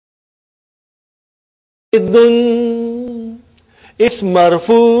dun, it's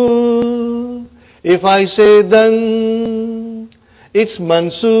marfu. If I say dan, it's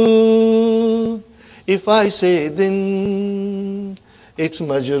mansub. If I say din, it's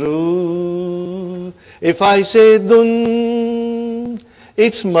majroor. If I say dun,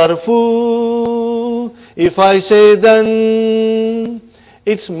 it's marfu. If I say dan,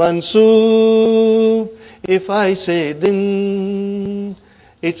 it's mansub. If I say din,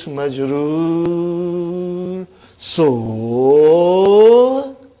 it's majroor. So,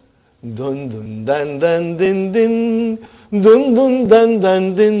 dun dun dan dan din din, dun dun dan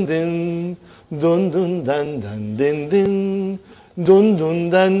dan din din, dun dun dan dan din din, dun dun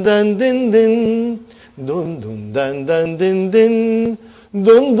dan dan din din, dun dun dan dan din din,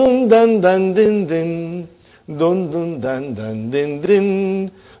 dun dun dan dan din din, dun dun dan dan din din,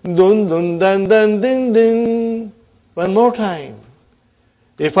 dun dun dan dan din din. One more time.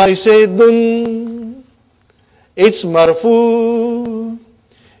 If I say dun, it's marfu.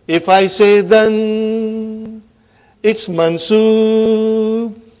 If I say dan, it's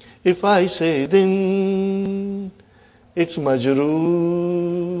mansub. If I say din, it's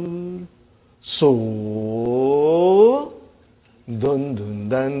majroor. So, dun dun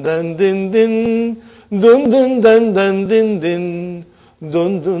dan dan din din, dun dun dan dan din din,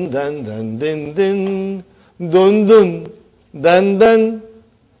 dun dun dan dan din din, dun dun dan dan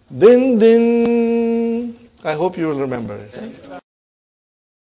din din. I hope you will remember it.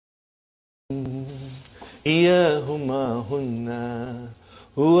 Iyahuma hunna,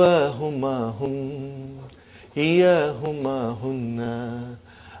 huwahuma hun, iyahuma hunna,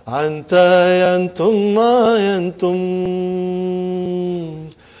 anta yantum ma yantum,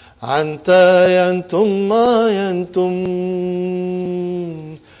 anta yantum ma yantum,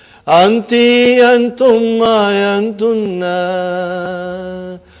 anti yantum ma yantunna,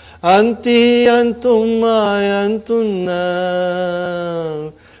 anti yantum ma yantunna,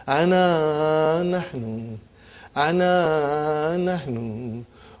 ana nahnu, ana nahnu,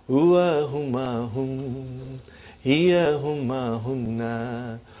 huwa huma hum, hiya huma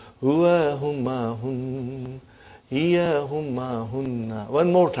hunna, huwa huma hun, hiya huma hunna.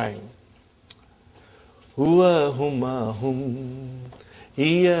 One more time. Huwa huma hum,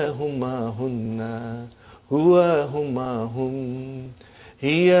 hiya huma hunna, huwa huma hum,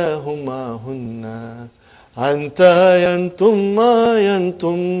 hiya huma hunna, anta yantum ma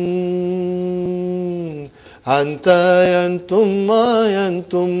yantum, anta yantum ma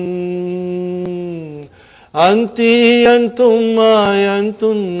yantum, anti yantum ma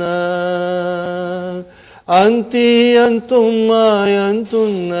yantunna, anti yantum ma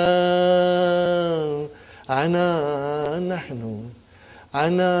yantunna, ana nahnu,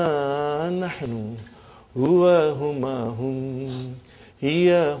 ana nahnu, huwa huma hum,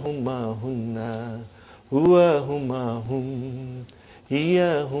 hiya huma hunna, huwa huma hum,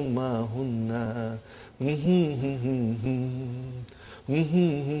 hiya huma hunna.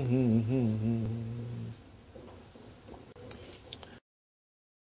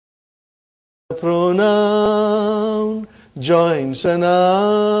 Pronoun joins a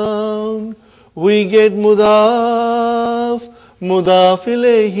noun, we get mudaf, mudaf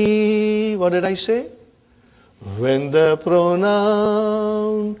ilayhi. What did I say? When the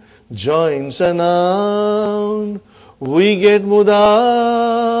pronoun joins a noun, we get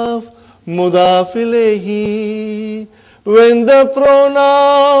mudaf, mudaf ilayhi. When the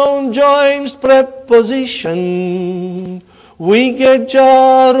pronoun joins preposition, we get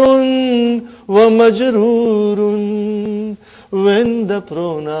jarun wa majrurun. When the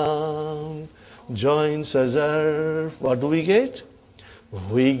pronoun joins a zarf, what do we get?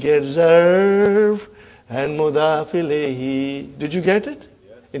 We get zarf and mudaf ilayhi. Did you get it?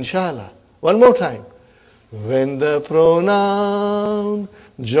 Inshallah. One more time. When the pronoun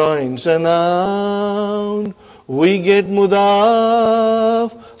joins a noun, we get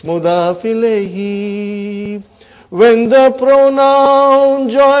mudaf, mudaf ilayhi. When the pronoun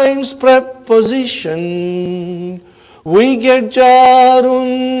joins preposition, we get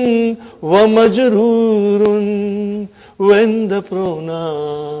jarun wa majrurun. When the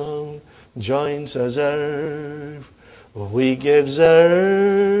pronoun joins a zarf, we get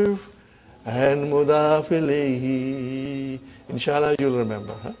zarf and mudaf ilayhi. Inshallah, you'll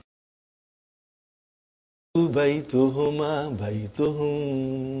remember. Huh? Baytuhuma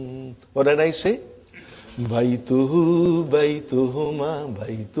baytuhum. What did I say? Baytuhu baytuhuma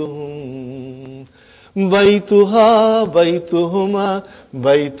baytuhum. Baytuha baytuhuma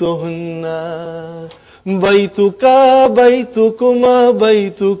baytuhunna. Baytuka baytukuma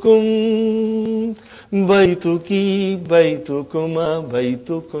baytukum. Baytuki baytukuma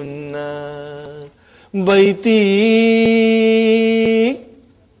baytukunna. baiti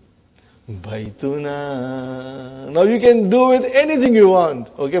baituna. Now you can do with anything you want.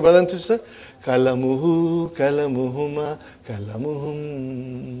 Okay, brother and sister? Kalamuhu, kalamuhuma,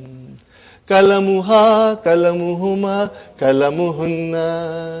 kalamuhum. Kalamuha, kalamuhuma,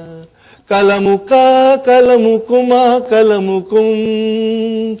 kalamuhunna. Kalamuka, kalamukuma,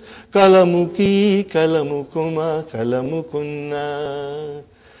 kalamukum. Kalamuki, kalamukuma, kalamukunna.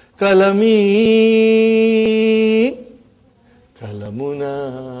 Kalami, kalamuna.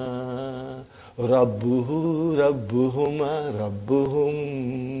 Rabbuhu, rabbuhuma,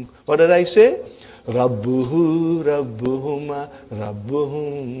 rabbuhum. What did I say? Rabbuhu, rabbuhuma,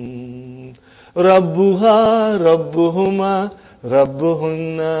 rabbuhum. Rabbuha, rabbuhuma,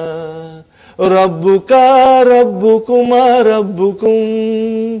 rabbuhunna. Rabbuka, rabbukuma,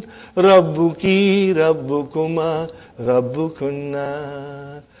 rabbukum. Rabbuki, rabbukuma,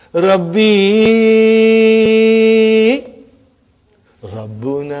 rabbukunna. Rabbi,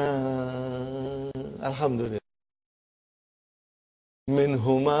 rabbuna. Alhamdulillah.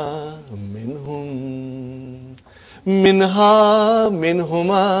 Minhuma, minhum. Minha,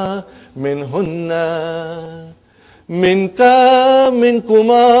 minhuma, minhunna. Minka,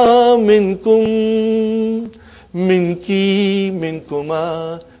 minkuma, minkum. Minki,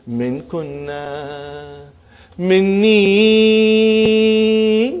 minkuma, minkunna. Minni,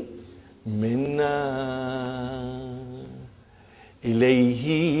 minna.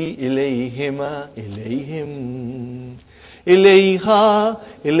 Ilayhi, ilayhima, ilayhim. Ilayha,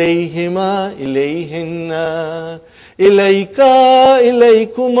 ilayhima, ilayhinna. Ilayka,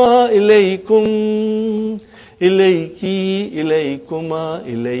 ilaykuma, ilaykum. Ilayki, ilaykuma,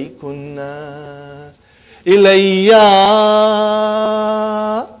 ilaykunna. Ilayya,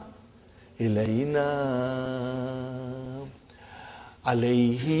 ilayna.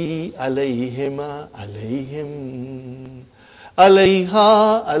 Alayhi, alayhima, alayhim.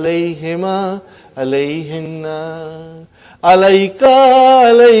 Alayha, alayhima, alayhinna. Alayka,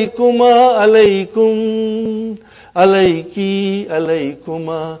 alaykuma, alaykum. Alayki,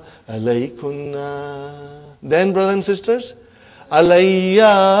 alaykuma, alaykunna. Then, brothers and sisters,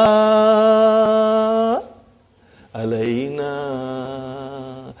 alayya, alayna.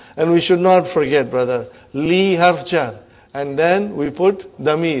 And we should not forget, brother, li harf jar. And then we put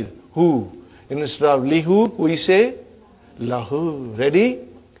damir, who. Instead of lihu, we say lahu. Ready?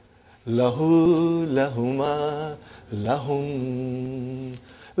 Lahu, lahuma, lahum.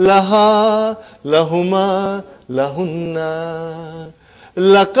 Laha, lahuma, lahunna.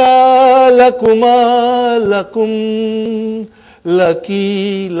 Laka, lakuma, lakum.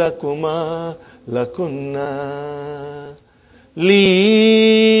 Laki, lakuma, lakunna. Li,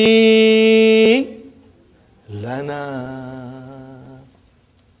 lana.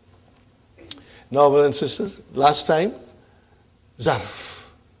 Now, brothers and sisters, last time, zarf.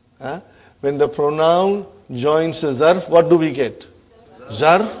 When the pronoun joins the zarf, what do we get?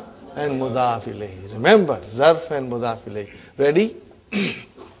 Zarf and mudaf ilayhi. Remember, zarf and mudaf ilayhi. Ready?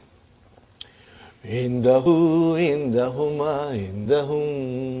 Indahu, indahuma,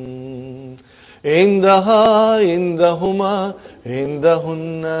 indahum. Indaha, indahuma,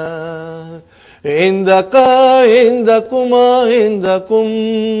 indahunna. Indaka, indakuma,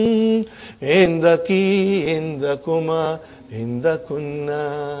 indakum. Indaki, indakuma,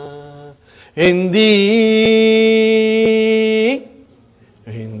 indakunna. Indi,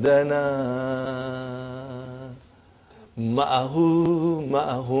 indana. Ma'ahu,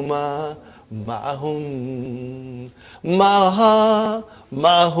 ma'ahuma, ma'ahum. Ma'aha,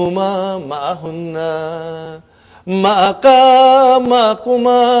 ma'ahuma, ma'ahunna. Ma'aka,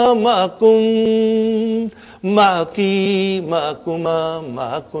 ma'akuma, ma'akum. Ma'aki, ma'akuma,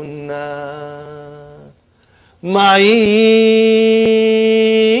 ma'akunna. Ma'i,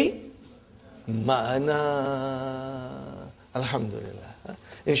 ma'ana. Alhamdulillah.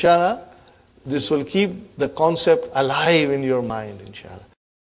 Inshallah, this will keep the concept alive in your mind, inshallah.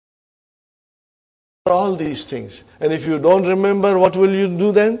 All these things. And if you don't remember, what will you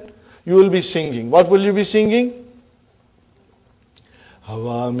do then? You will be singing. What will you be singing?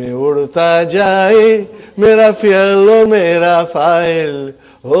 हवा में उड़ता जाए मेरा फ़ियल और मेरा file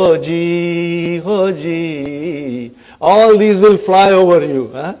हो जी. All these will fly over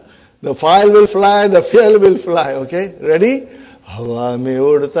you. The file will fly, the फ़ियल will fly. Okay, ready? हवा में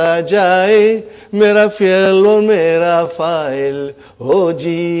उड़ता जाए मेरा फ़ियल और मेरा फ़ाइल हो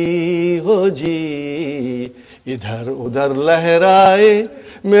जी. इधर उधर लहराए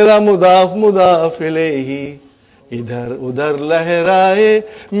मेरा मुदाफ इलेही. इधर उधर लहराए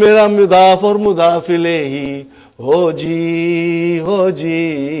मेरा मुदाफ और मुदाफ इलेही Oh ji.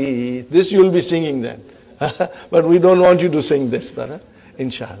 This you'll be singing then. But we don't want you to sing this, brother.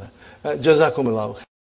 Inshallah. Jazakumullah.